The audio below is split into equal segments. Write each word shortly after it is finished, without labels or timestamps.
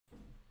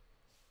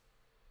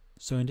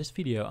So in this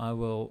video I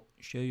will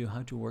show you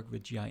how to work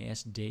with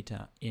GIS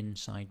data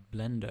inside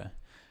Blender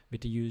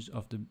with the use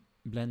of the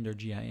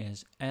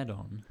BlenderGIS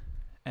add-on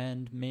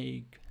and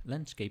make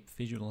landscape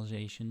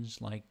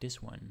visualizations like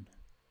this one.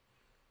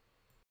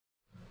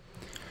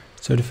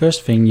 So the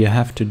first thing you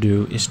have to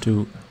do is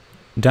to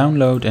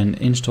download and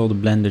install the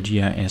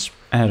BlenderGIS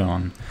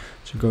add-on.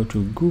 So go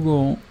to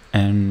Google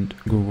and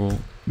Google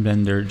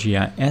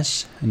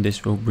BlenderGIS, and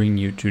this will bring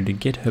you to the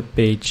GitHub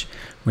page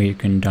where you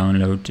can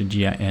download the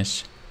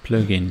GIS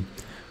plugin.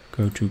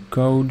 Go to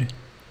code,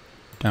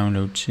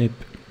 download zip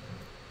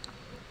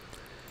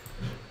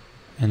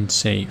and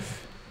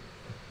save.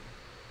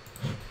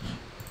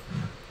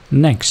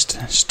 Next,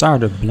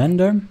 start up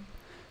Blender.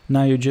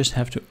 Now you just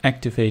have to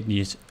activate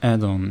this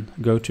add-on.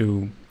 Go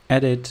to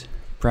Edit,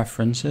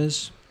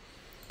 Preferences,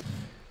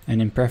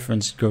 and in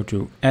Preference go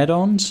to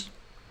Add-ons,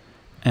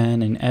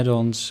 and in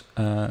Add-ons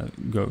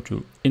go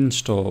to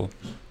Install.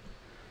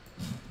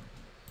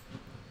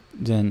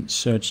 Then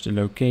search the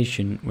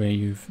location where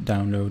you've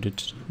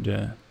downloaded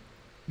the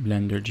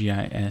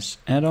BlenderGIS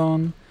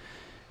add-on.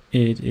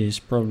 It is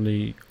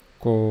probably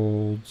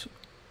called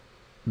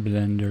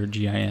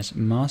BlenderGIS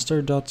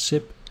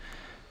master.zip.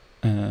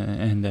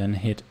 And then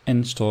hit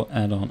install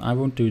add-on. I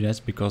won't do that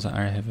because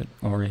I have it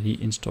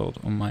already installed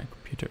on my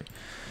computer.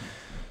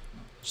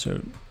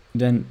 So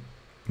then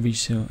we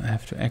still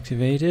have to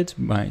activate it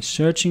by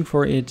searching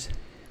for it.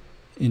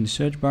 In the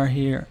search bar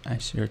here I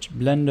search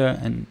Blender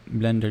and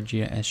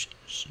BlenderGIS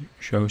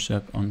shows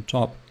up on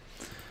top.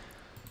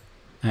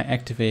 I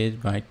activate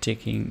it by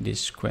ticking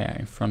this square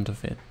in front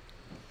of it.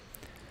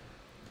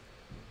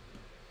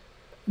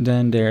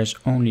 Then there's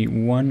only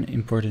one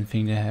important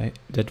thing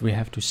that we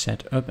have to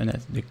set up, and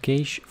that's the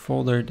cache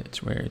folder.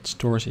 That's where it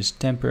stores its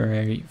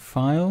temporary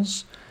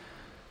files.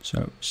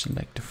 So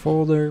select the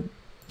folder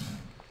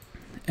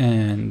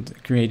and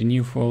create a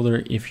new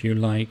folder if you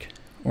like,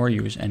 or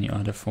use any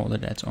other folder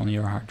that's on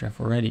your hard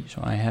drive already.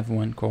 So I have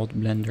one called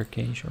Blender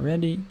Cache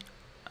already.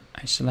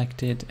 I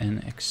select it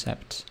and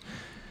accept.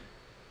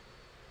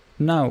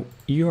 Now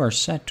you are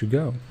set to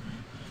go.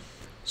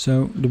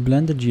 So the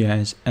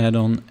BlenderGIS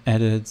add-on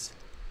added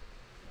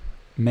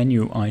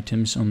menu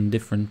items on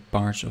different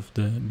parts of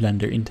the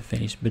Blender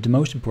interface, but the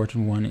most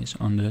important one is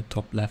on the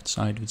top left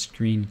side of the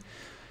screen.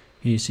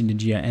 Here you see the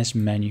GIS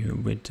menu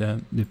with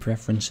the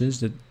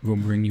preferences that will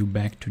bring you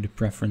back to the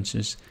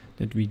preferences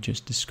that we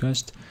just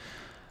discussed,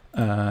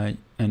 and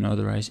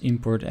otherwise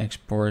import,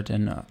 export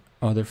and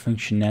other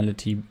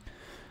functionality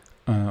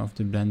of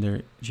the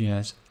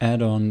BlenderGIS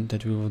add-on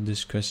that we will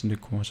discuss in the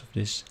course of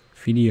this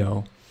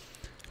video.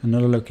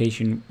 Another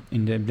location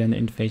in the Blender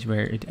interface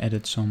where it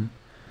added some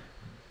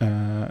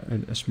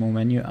a small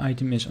menu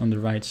item is on the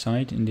right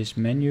side in this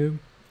menu.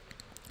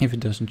 If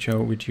it doesn't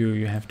show with you,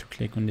 you have to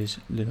click on this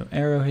little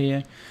arrow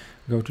here,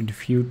 go to the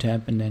View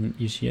tab, and then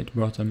you see at the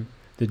bottom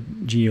the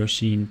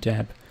Geoscene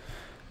tab,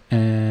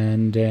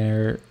 and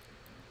there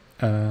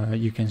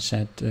you can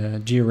set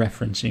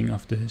georeferencing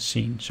of the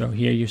scene. So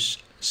here you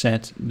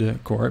set the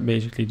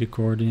basically the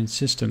coordinate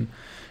system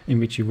in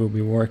which you will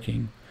be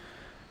working.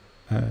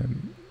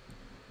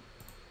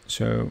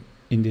 So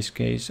in this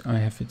case I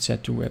have it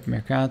set to Web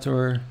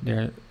Mercator.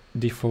 Their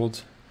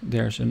default,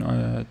 there's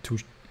two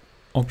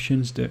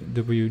options, the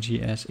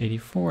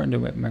WGS84 and the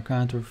Web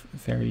Mercator,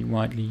 very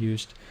widely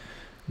used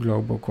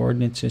global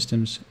coordinate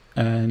systems,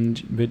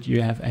 but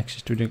you have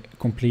access to the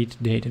complete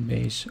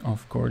database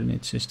of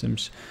coordinate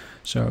systems.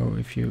 So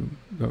if you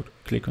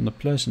click on the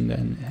plus and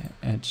then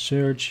add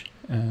search,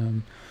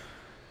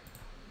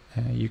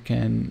 you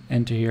can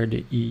enter here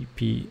the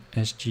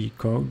EPSG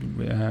code,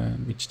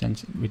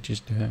 which is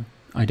the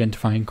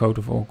identifying code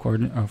of all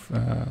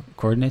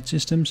coordinate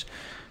systems.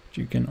 But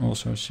you can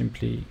also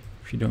simply,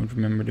 if you don't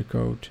remember the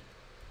code,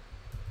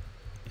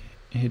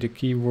 hit a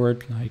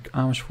keyword like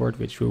Amersfoort,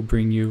 which will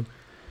bring you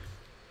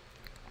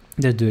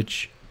the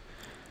Dutch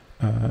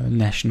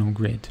national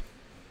grid.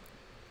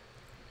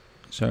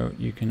 So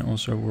you can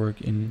also work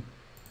in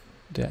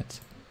that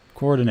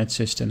coordinate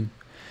system.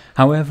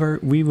 However,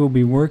 we will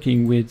be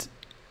working with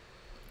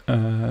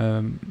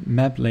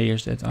map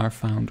layers that are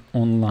found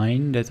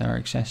online, that are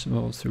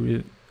accessible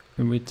through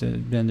with the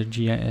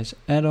BlenderGIS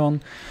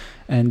add-on,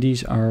 and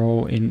these are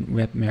all in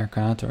Web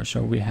Mercator,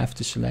 so we have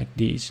to select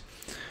these.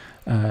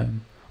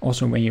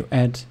 Also, when you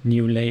add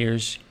new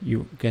layers,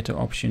 you get the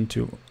option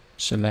to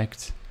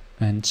select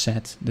and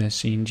set the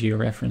scene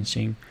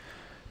georeferencing.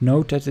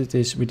 Note that it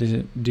is with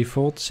the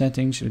default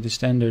settings, with the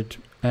standard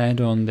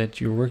add-on that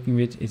you're working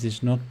with, it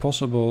is not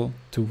possible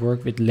to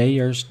work with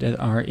layers that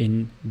are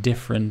in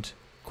different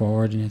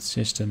coordinate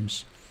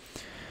systems.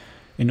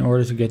 In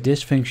order to get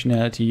this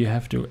functionality, you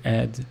have to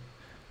add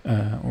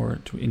or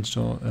to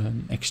install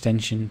an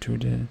extension to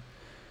the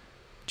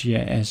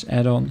GIS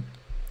add-on,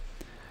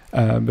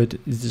 but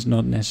it is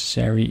not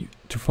necessary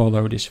to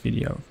follow this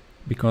video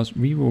because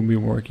we will be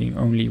working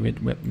only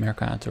with Web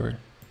Mercator.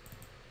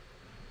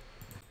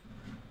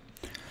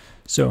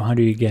 So how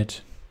do you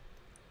get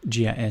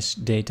GIS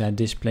data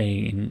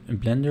displaying in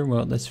Blender?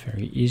 Well, that's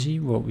very easy.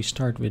 Well, we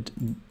start with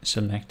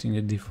selecting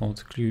the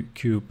default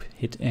cube,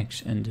 hit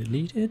X and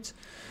delete it.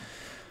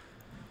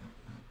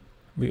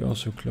 We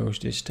also close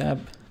this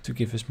tab to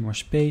give us more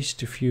space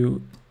to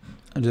view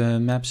the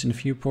maps in the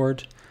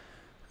viewport.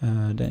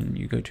 Then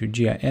you go to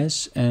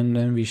GIS, and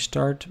then we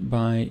start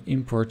by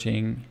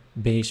importing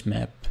base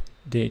map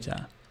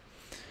data.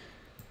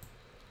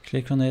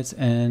 Click on it,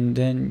 and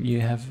then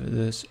you have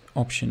this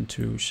option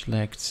to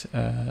select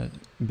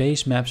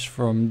base maps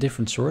from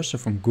different sources, so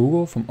from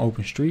Google, from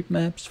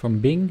OpenStreetMaps, from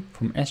Bing,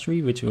 from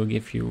Esri, which will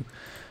give you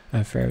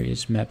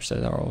various maps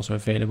that are also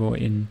available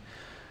in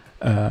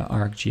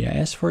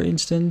ArcGIS, for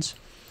instance,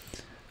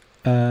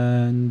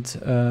 and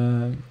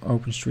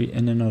OpenStreet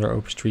and another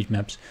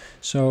OpenStreetMaps.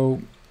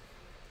 So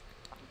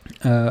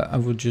I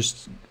will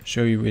just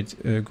show you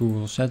with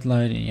Google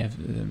Satellite, and you have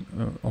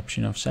the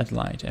option of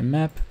satellite and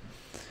map,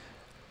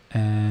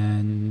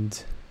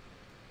 and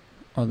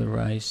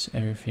otherwise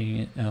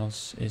everything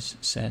else is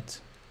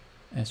set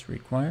as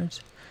required.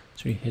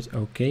 So you hit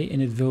OK,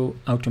 and it will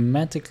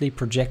automatically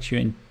project you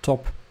in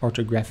top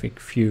orthographic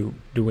view,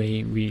 the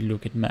way we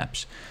look at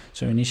maps.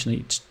 So initially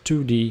it's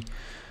 2D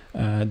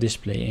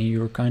display, and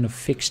you're kind of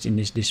fixed in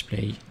this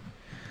display.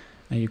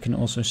 And you can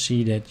also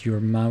see that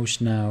your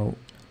mouse now,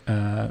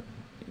 that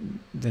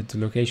the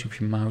location of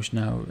your mouse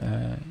now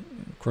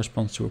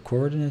corresponds to a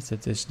coordinate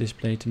that is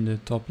displayed in the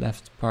top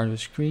left part of the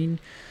screen.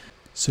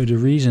 So the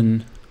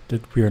reason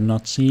that we are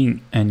not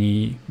seeing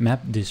any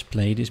map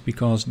displayed is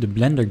because the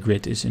Blender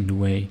grid is in the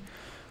way.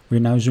 We're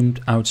now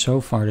zoomed out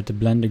so far that the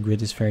Blender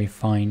grid is very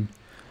fine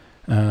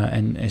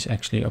and is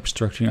actually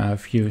obstructing our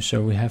view.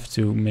 So we have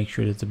to make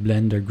sure that the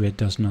Blender grid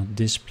does not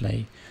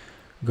display.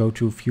 Go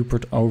to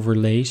Viewport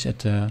Overlays at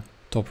the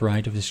top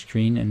right of the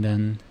screen, and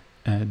then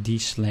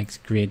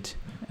deselect grid,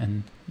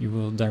 and you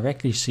will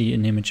directly see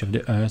an image of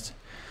the Earth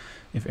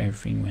if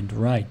everything went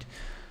right.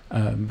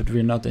 But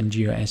we're not in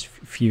GIS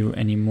view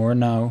anymore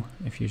now.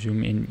 If you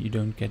zoom in, you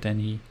don't get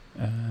any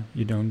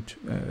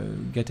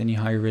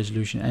higher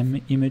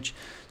resolution image.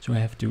 So I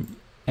have to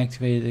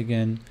activate it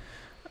again.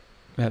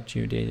 Map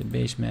geodata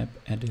base map,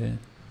 add a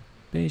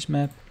base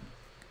map,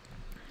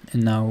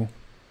 and now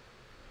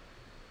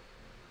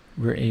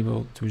we're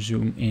able to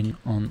zoom in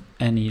on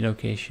any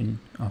location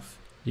of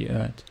the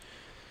Earth.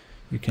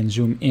 You can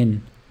zoom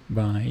in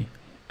by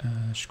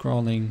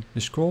scrolling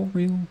the scroll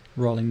wheel,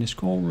 rolling the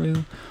scroll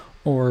wheel,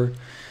 or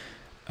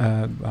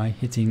by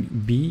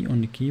hitting B on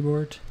the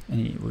keyboard,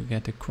 and you will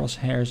get the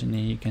crosshairs, and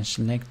then you can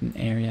select an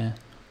area,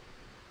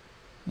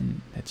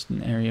 and that's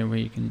an area where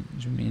you can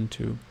zoom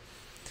into.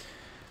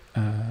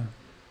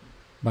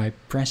 By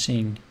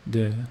pressing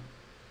the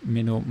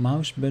middle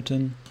mouse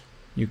button,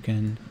 you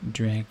can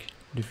drag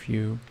the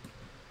view.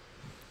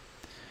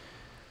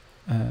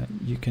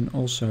 You can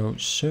also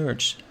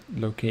search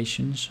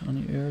locations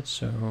on the Earth,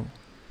 so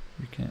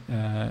you can,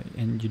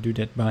 and you do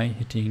that by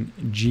hitting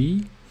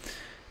G.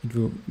 It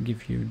will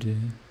give you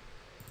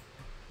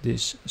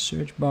this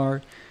search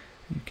bar.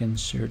 You can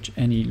search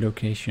any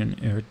location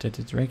on Earth that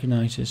it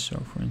recognizes, so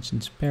for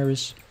instance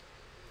Paris,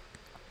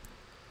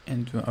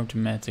 and it will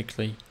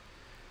automatically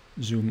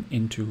zoom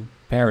into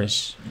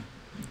Paris.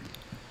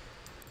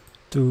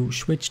 To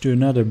switch to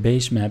another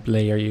base map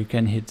layer, you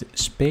can hit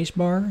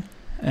spacebar,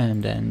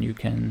 and then you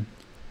can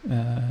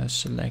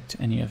select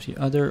any of the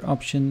other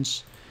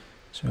options.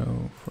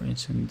 So for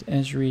instance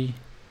Esri,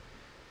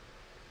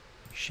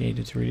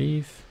 shaded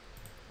relief.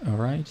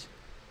 Alright,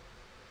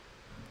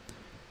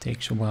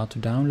 takes a while to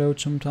download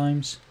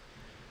sometimes.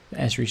 The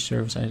Esri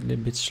servers are a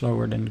little bit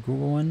slower than the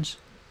Google ones.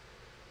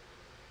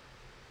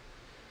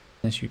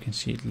 As you can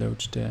see, it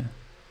loads the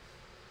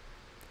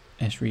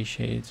Esri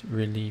shaded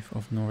relief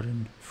of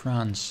northern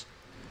France.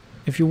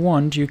 If you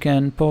want, you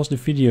can pause the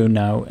video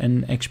now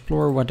and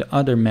explore what the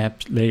other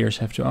map layers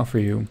have to offer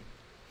you.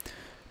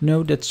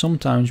 Note that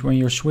sometimes when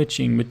you're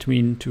switching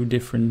between two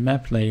different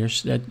map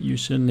layers, that you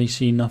suddenly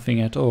see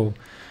nothing at all.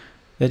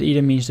 That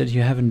either means that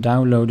you haven't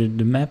downloaded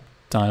the map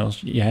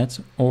tiles yet,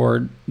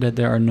 or that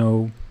there are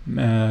no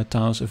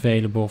tiles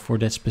available for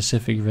that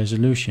specific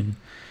resolution.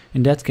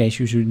 In that case,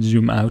 you should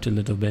zoom out a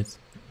little bit.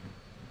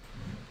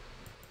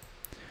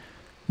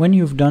 When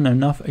you've done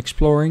enough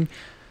exploring,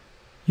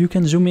 you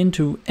can zoom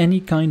into any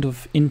kind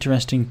of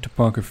interesting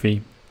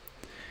topography.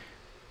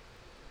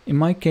 In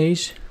my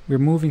case, we're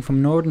moving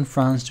from northern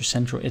France to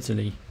central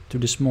Italy, to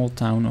the small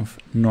town of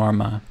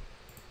Norma.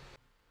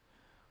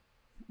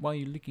 While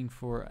you're looking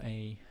for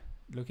a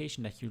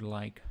location that you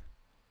like,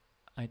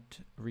 I'd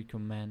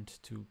recommend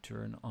to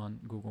turn on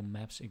Google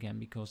Maps again,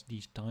 because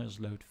these tiles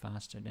load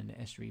faster than the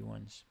Esri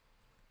ones.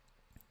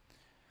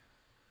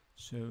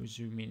 So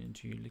zoom in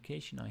into your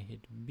location, I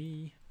hit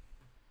B.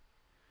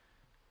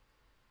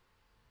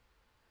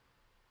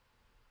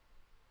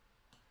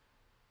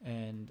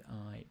 And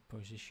I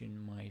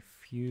position my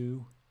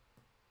view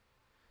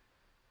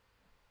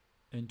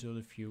until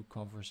the view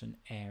covers an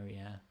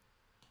area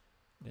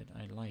that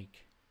I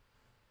like.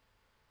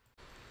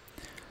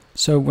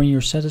 So when you're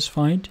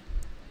satisfied,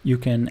 You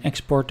can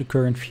export the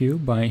current view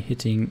by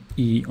hitting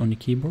E on the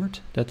keyboard.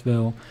 That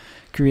will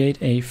create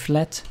a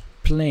flat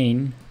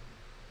plane,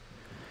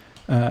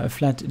 a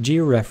flat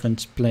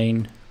georeference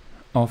plane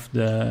of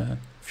the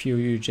view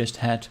you just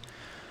had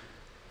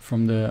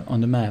from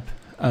on the map.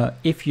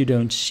 If you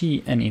don't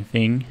see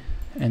anything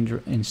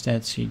and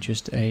instead see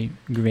just a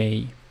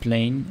gray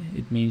plane,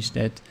 it means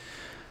that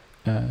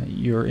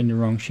you're in the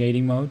wrong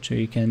shading mode. So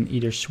you can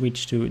either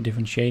switch to a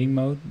different shading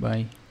mode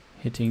by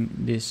hitting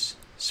this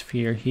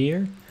sphere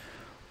here,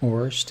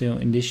 or still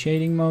in this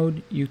shading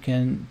mode you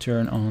can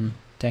turn on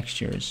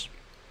textures.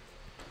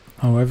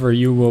 However,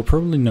 you will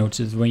probably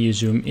notice that when you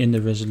zoom in,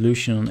 the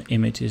resolution on the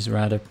image is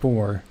rather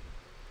poor.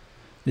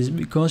 This is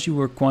because you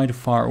were quite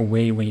far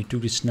away when you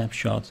took the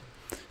snapshot,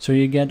 so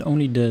you get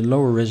only the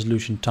lower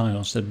resolution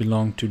tiles that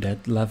belong to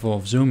that level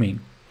of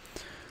zooming.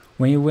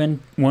 When you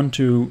want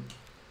to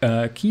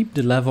keep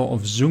the level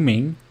of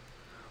zooming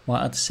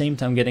while at the same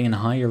time getting a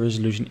higher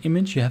resolution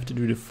image, you have to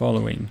do the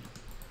following.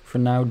 For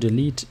now,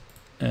 delete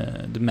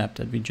the map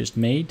that we just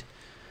made,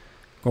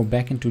 go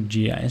back into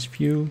GIS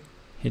view,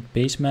 hit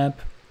base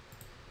map,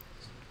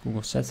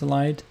 Google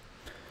satellite.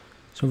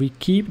 So we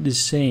keep the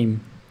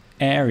same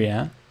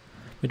area,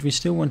 but we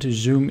still want to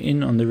zoom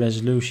in on the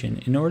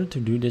resolution. In order to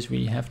do this,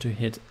 we have to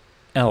hit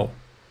L,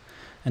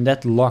 and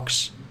that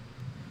locks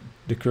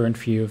the current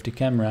view of the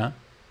camera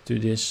to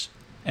this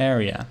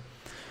area.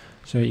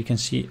 So you can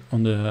see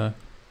on the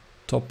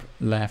top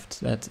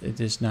left that it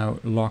is now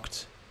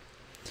locked.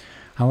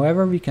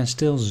 However, we can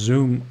still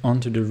zoom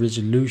onto the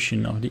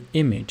resolution of the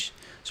image.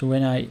 So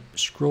when I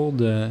scroll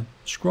the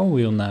scroll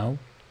wheel now,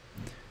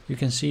 you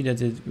can see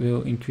that it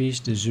will increase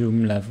the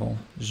zoom level.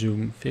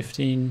 Zoom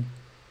 15,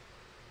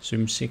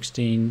 zoom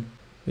 16,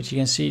 but you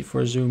can see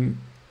for zoom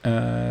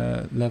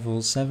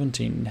level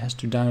 17 it has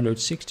to download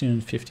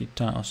 1650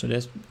 tiles, so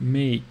that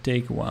may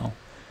take a while.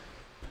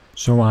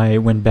 So I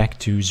went back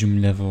to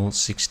zoom level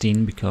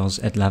 16 because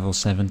at level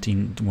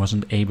 17 it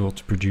wasn't able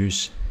to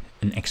produce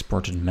an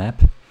exported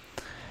map.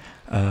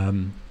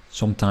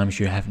 Sometimes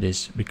you have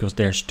this because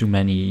there's too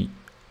many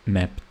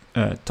map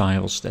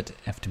tiles that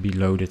have to be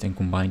loaded and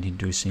combined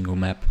into a single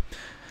map.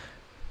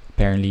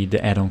 Apparently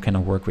the add-on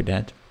cannot work with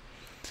that.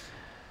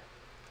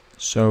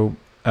 So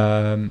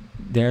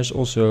there's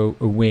also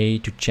a way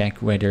to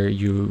check whether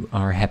you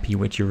are happy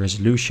with your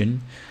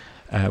resolution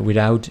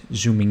without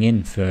zooming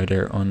in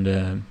further on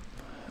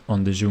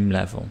the zoom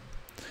level.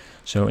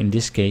 So in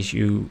this case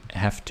you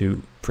have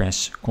to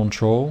press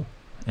Ctrl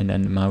and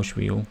then the mouse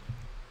wheel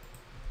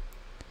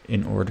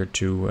in order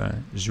to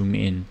zoom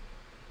in.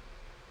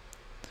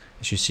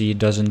 As you see, it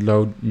doesn't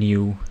load a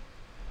new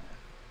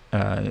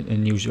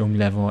zoom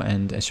level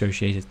and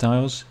associated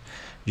tiles.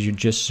 You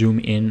just zoom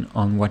in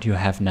on what you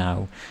have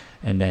now,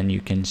 and then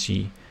you can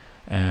see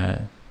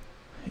in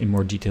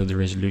more detail the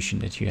resolution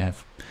that you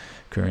have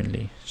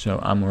currently. So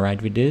I'm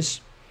alright with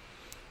this,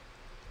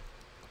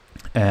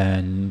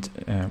 and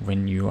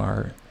when you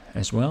are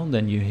as well,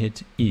 then you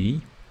hit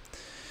E,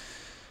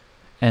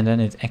 and then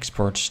it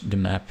exports the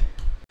map.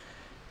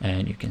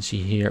 And you can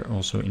see here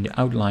also in the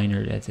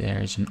outliner that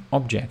there is an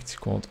object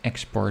called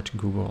export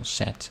Google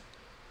set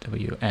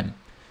WM.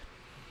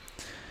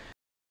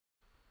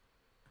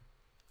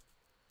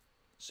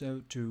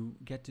 So to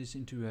get this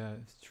into a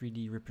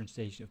 3D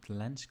representation of the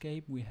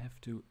landscape, we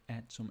have to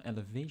add some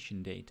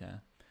elevation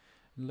data.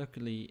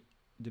 Luckily,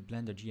 the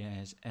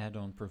BlenderGIS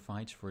add-on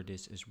provides for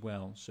this as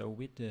well. So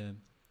with the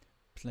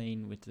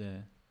plane with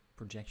the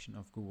projection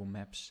of Google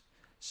Maps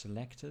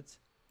selected,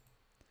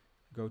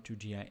 go to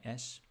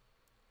GIS,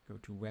 go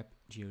to Web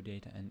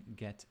Geodata and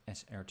get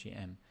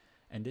SRTM.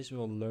 And this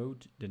will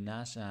load the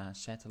NASA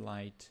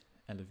satellite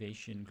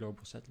elevation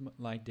global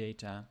satellite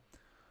data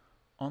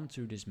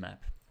onto this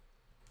map.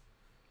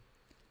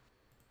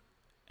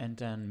 And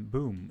then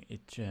boom,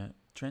 it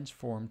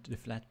transformed the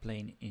flat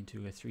plane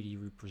into a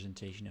 3D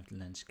representation of the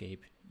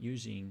landscape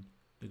using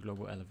the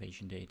global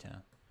elevation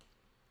data.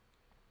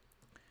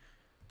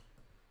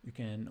 You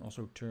can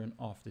also turn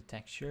off the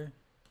texture,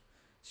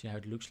 see how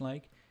it looks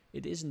like.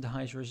 It isn't the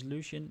highest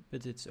resolution,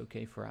 but it's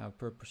okay for our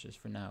purposes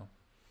for now.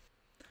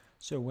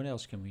 So what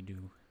else can we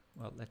do?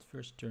 Well, let's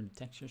first turn the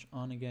textures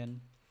on again.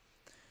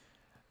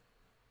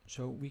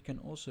 So we can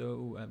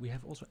also we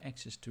have also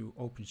access to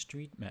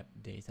OpenStreetMap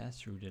data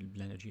through the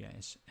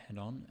BlenderGIS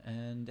add-on,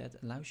 and that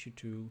allows you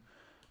to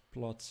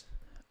plot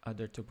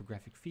other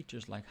topographic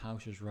features like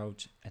houses,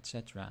 roads,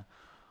 etc.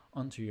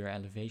 onto your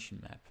elevation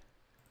map.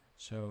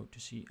 So to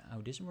see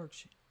how this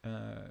works,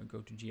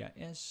 go to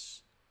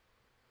GIS,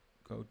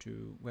 go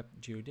to Web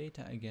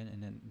Geodata again,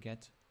 and then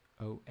get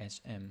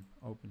OSM,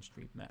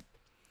 OpenStreetMap.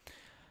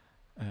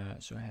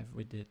 So I have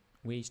with the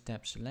Ways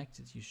tab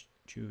selected, you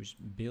choose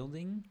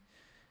Building,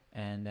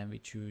 and then we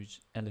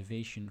choose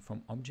Elevation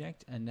from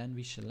Object, and then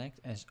we select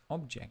as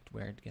Object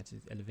where it gets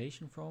its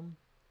elevation from,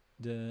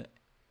 the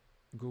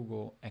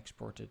Google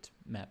exported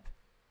map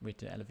with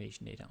the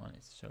elevation data on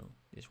it, so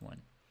this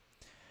one.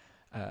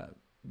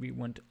 We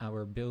want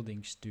our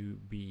buildings to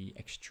be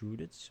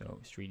extruded,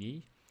 so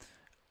 3D.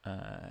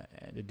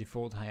 The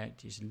default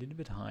height is a little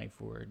bit high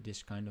for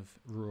this kind of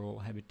rural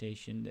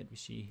habitation that we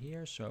see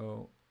here,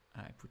 so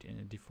I put in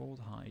a default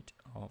height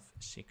of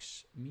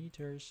 6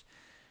 meters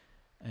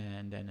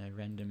and then a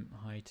random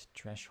height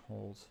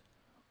threshold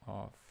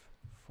of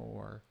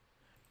 4,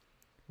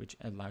 which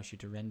allows you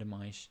to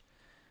randomize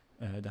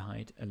the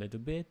height a little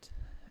bit,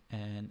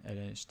 and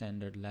a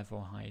standard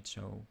level height,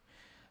 so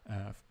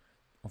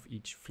of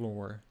each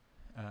floor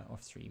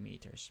of 3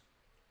 meters,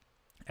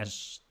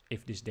 as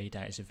if this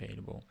data is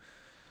available.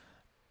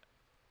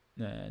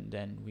 And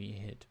then we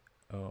hit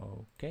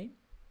OK.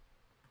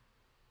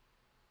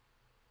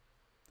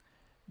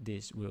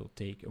 This will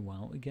take a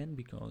while again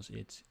because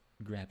it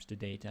grabs the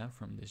data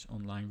from this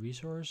online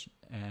resource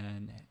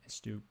and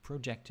has to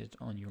project it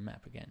on your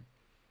map again.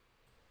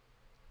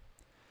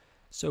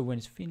 So when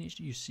it's finished,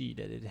 you see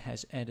that it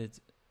has added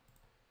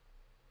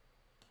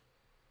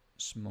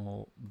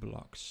small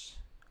blocks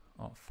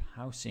of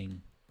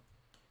housing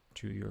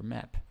to your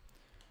map.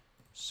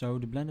 So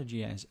the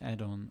BlenderGIS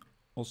add-on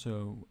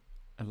also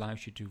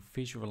allows you to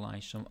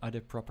visualize some other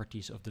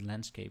properties of the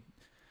landscape,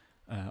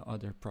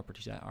 other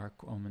properties that are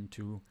common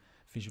to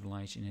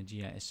visualize in a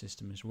GIS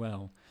system as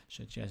well,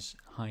 such as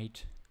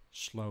height,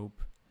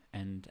 slope,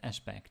 and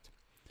aspect.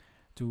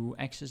 To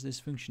access this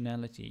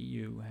functionality,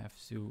 you have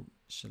to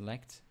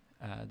select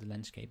the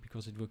landscape,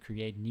 because it will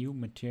create new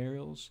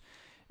materials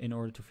in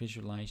order to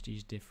visualize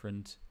these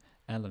different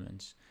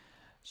elements.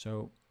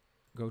 So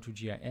go to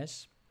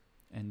GIS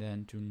and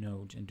then to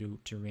nodes and do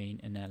terrain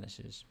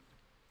analysis.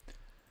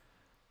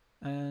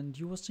 And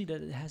you will see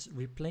that it has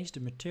replaced the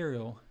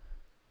material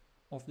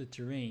of the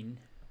terrain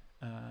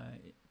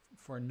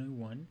for a new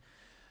one.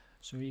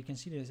 So you can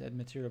see this at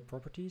material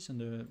properties on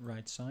the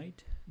right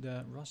side.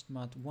 The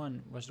RustMat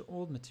 1 was the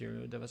old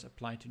material that was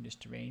applied to this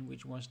terrain,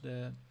 which was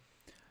the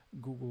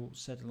Google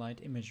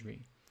satellite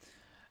imagery.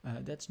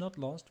 That's not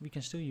lost, we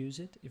can still use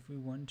it if we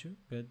want to,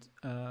 but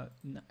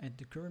at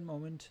the current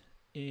moment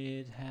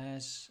it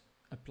has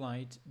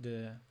applied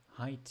the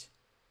height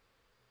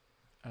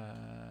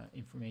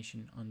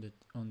information on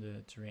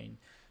the terrain.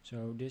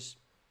 So this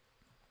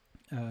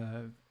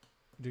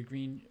the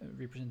green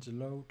represents a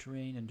low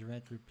terrain and the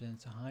red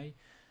represents a high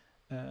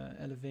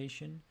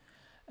elevation.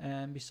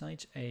 And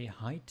besides a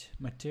height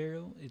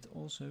material, it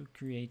also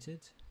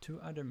created 2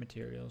 other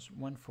materials,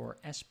 one for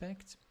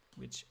aspect,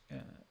 which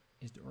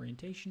is the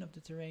orientation of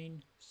the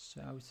terrain,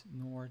 south,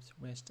 north,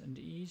 west and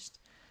east,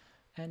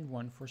 and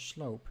one for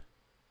slope,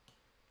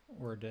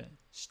 or the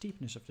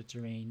steepness of the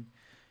terrain,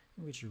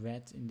 which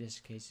red in this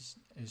case is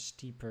a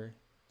steeper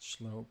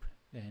slope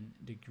than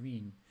the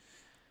green.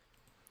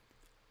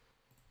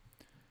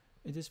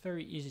 It is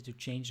very easy to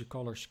change the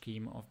color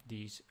scheme of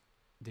these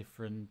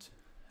different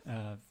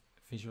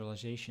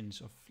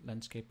visualizations of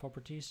landscape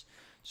properties.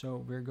 So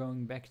we're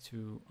going back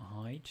to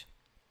height,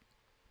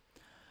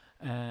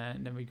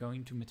 and then we're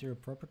going to material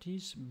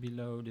properties.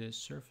 Below the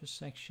surface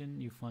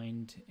section you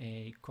find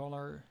a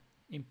color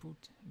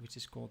input, which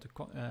is called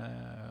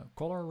the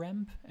color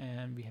ramp,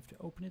 and we have to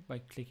open it by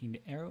clicking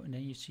the arrow, and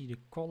then you see the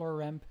color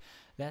ramp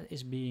that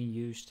is being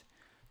used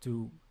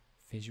to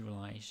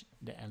visualize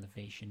the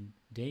elevation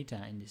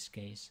data. In this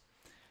case,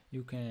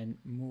 you can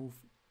move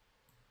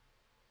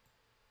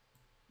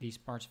these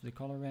parts of the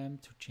color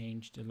ramp to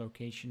change the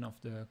location of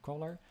the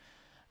color.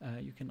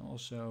 You can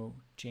also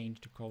change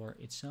the color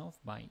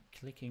itself by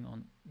clicking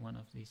on one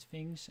of these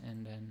things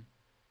and then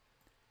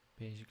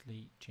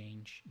basically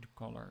change the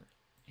color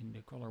in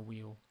the color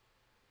wheel.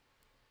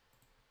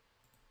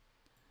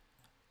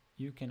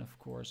 You can of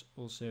course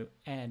also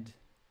add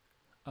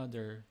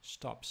other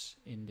stops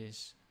in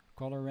this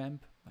color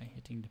ramp by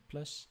hitting the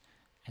plus.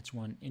 Adds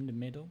one in the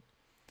middle,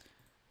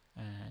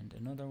 and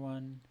another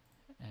one,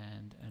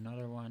 and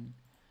another one,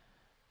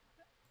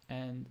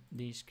 and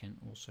these can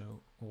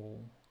also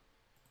all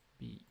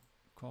be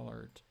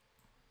colored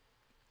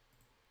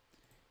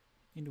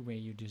in the way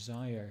you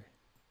desire.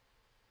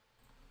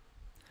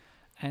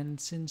 And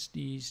since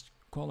these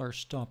color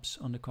stops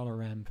on the color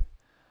ramp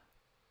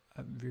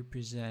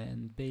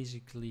represent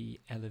basically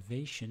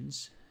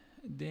elevations,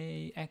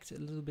 they act a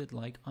little bit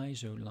like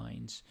ISO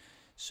lines.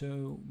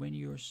 So when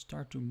you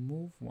start to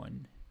move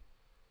one,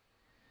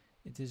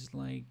 it is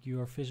like you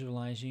are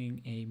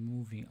visualizing a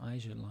moving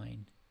ISO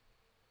line,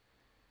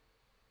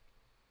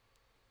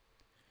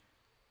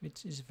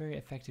 which is a very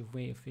effective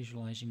way of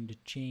visualizing the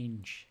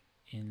change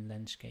in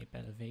landscape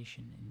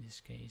elevation in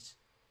this case.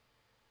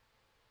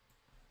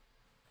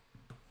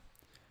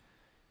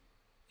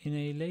 In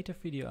a later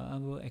video I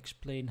will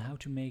explain how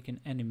to make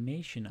an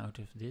animation out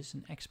of this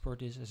and export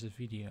this as a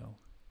video.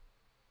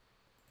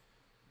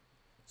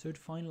 So to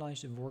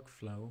finalize the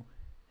workflow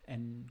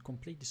and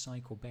complete the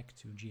cycle back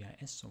to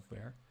GIS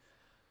software,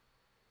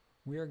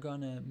 we are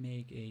gonna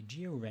make a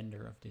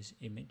geo-render of this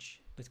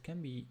image that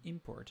can be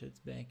imported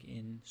back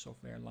in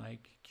software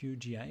like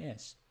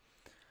QGIS.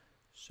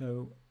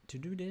 So to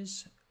do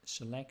this,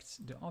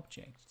 select the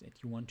object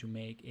that you want to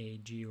make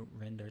a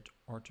geo-rendered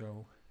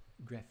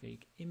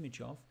orthographic image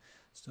of.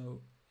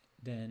 So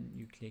then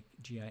you click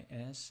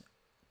GIS,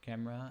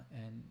 camera,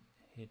 and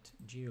hit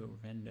Geo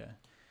Render.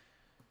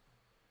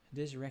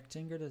 This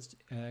rectangle that's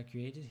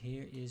created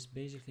here is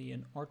basically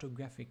an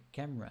orthographic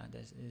camera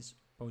that is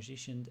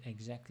positioned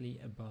exactly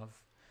above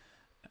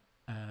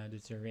the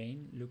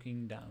terrain,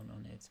 looking down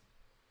on it.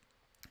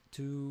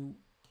 To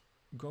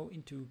go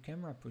into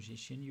camera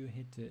position, you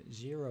hit the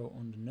 0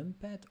 on the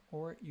numpad,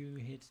 or you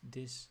hit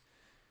this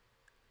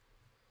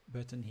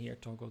button here,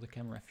 toggle the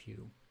camera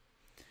view.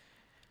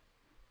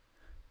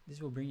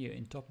 This will bring you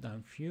in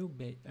top-down view,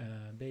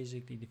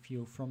 basically the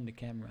view from the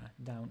camera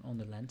down on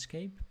the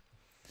landscape.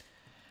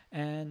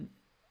 And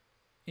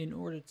in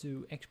order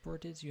to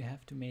export it, you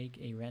have to make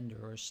a render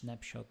or a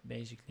snapshot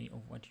basically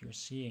of what you're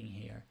seeing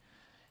here.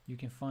 You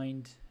can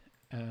find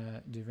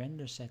the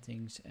render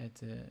settings at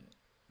the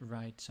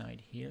right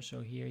side here.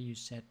 So here you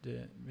set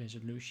the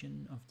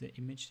resolution of the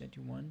image that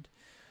you want.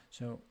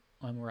 So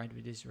I'm alright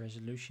with this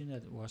resolution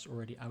that was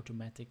already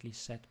automatically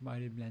set by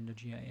the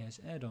BlenderGIS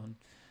add-on.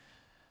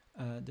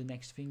 The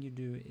next thing you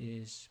do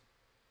is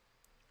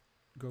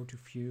go to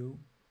View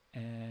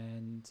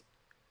and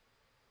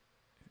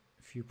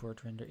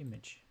Viewport Render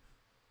Image.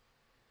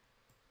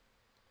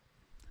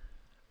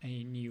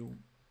 A new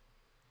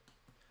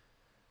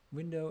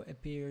window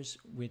appears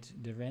with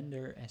the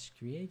render as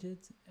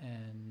created,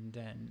 and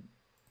then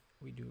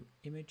we do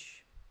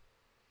Image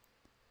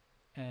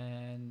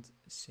and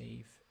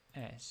Save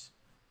As.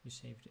 You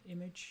save the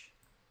image.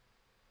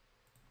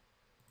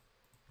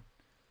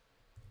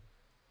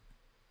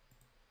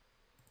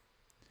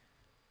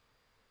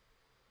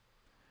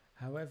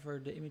 However,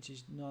 the image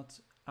is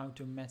not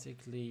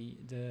automatically,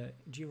 the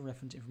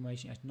georeference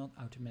information is not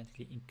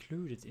automatically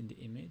included in the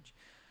image,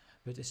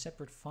 but a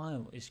separate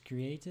file is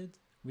created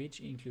which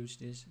includes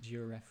this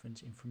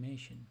georeference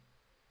information.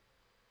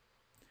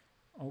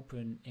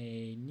 Open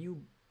a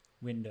new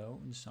window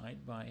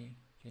inside by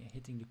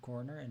hitting the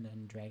corner and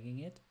then dragging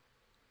it,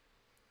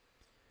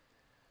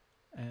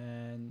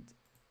 and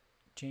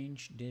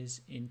change this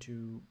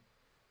into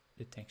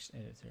the text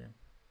editor.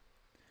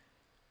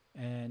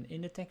 And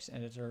in the text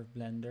editor of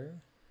Blender,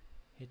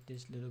 hit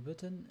this little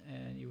button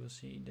and you will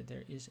see that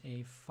there is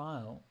a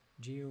file,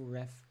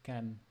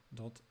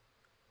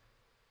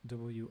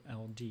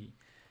 georefcam.wld,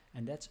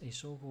 and that's a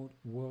so-called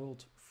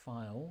world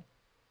file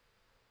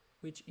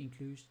which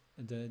includes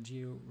the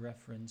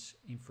georeference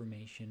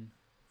information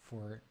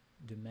for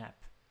the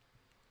map.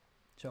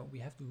 So we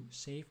have to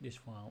save this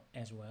file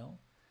as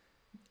well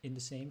in the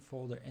same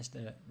folder as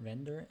the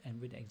render and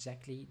with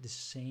exactly the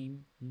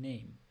same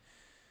name.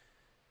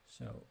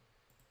 So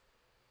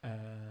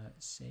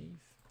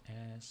save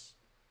as,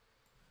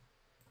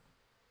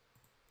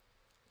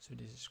 so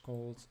this is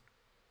called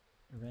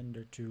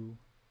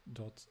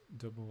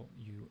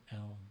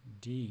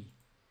render2.wld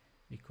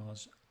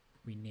because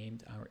we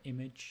named our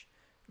image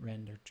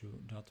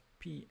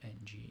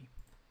render2.png.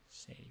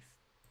 Save.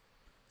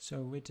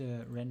 So with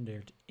the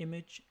rendered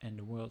image and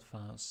the world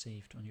file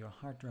saved on your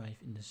hard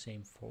drive in the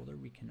same folder,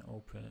 we can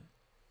open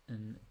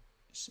an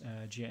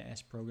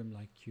GIS program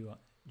like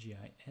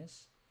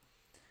GIS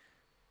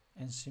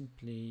and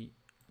simply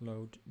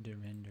load the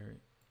render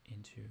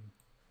into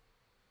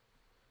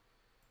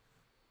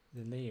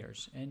the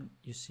layers, and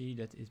you see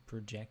that it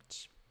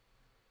projects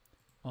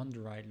on the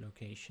right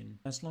location.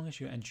 As long as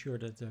you ensure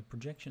that the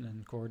projection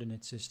and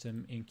coordinate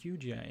system in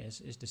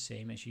QGIS is the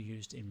same as you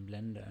used in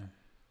Blender.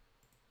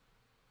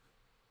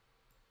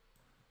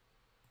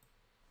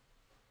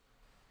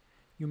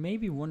 You may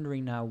be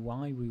wondering now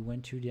why we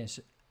went through this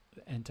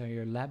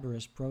entire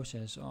laborious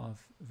process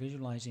of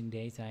visualizing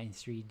data in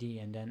 3D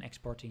and then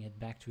exporting it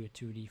back to a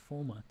 2D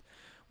format.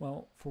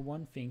 Well, for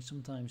one thing,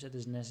 sometimes it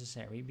is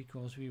necessary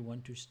because we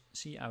want to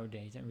see our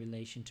data in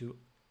relation to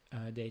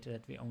data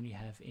that we only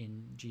have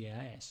in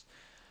GIS.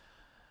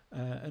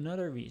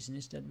 Another reason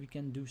is that we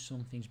can do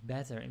some things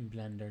better in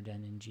Blender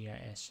than in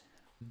GIS.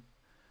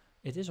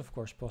 It is of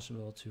course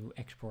possible to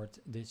export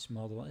this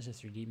model as a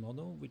 3D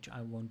model, which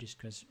I won't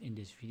discuss in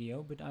this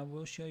video, but I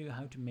will show you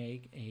how to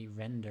make a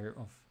render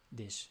of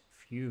this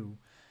view.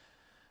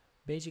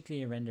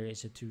 Basically, a render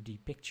is a 2D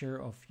picture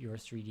of your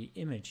 3D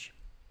image.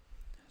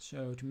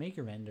 So to make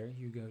a render,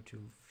 you go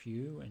to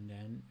View and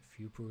then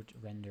Viewport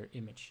Render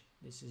Image.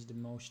 This is the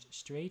most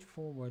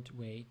straightforward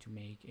way to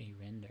make a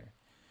render.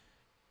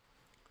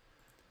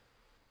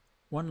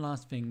 One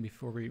last thing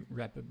before we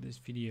wrap up this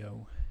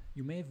video.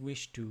 You may have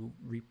wished to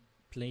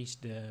replace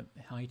the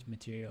height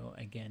material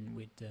again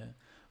with the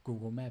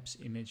Google Maps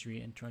imagery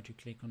and try to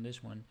click on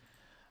this one.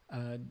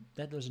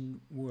 That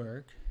doesn't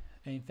work.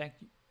 In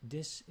fact,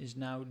 this is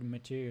now the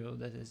material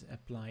that is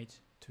applied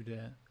to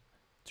the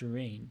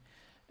terrain,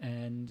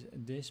 and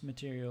this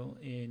material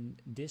in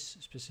this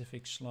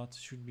specific slot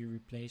should be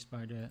replaced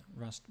by the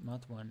Rust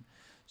matte one.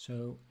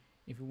 So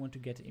if we want to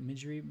get the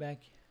imagery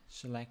back,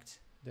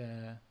 select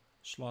the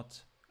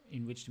slot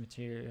in which the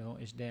material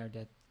is there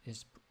that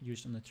is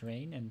used on the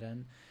terrain, and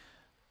then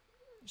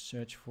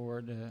search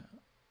for the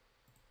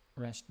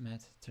Rust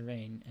matte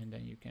terrain, and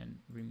then you can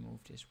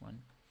remove this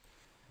one.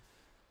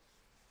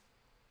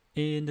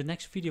 In the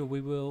next video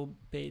we will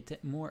pay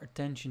more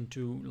attention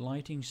to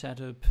lighting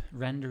setup,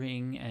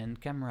 rendering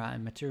and camera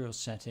and material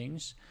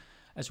settings,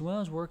 as well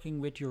as working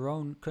with your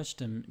own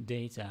custom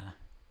data.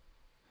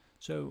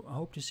 So I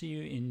hope to see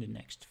you in the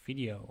next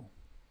video.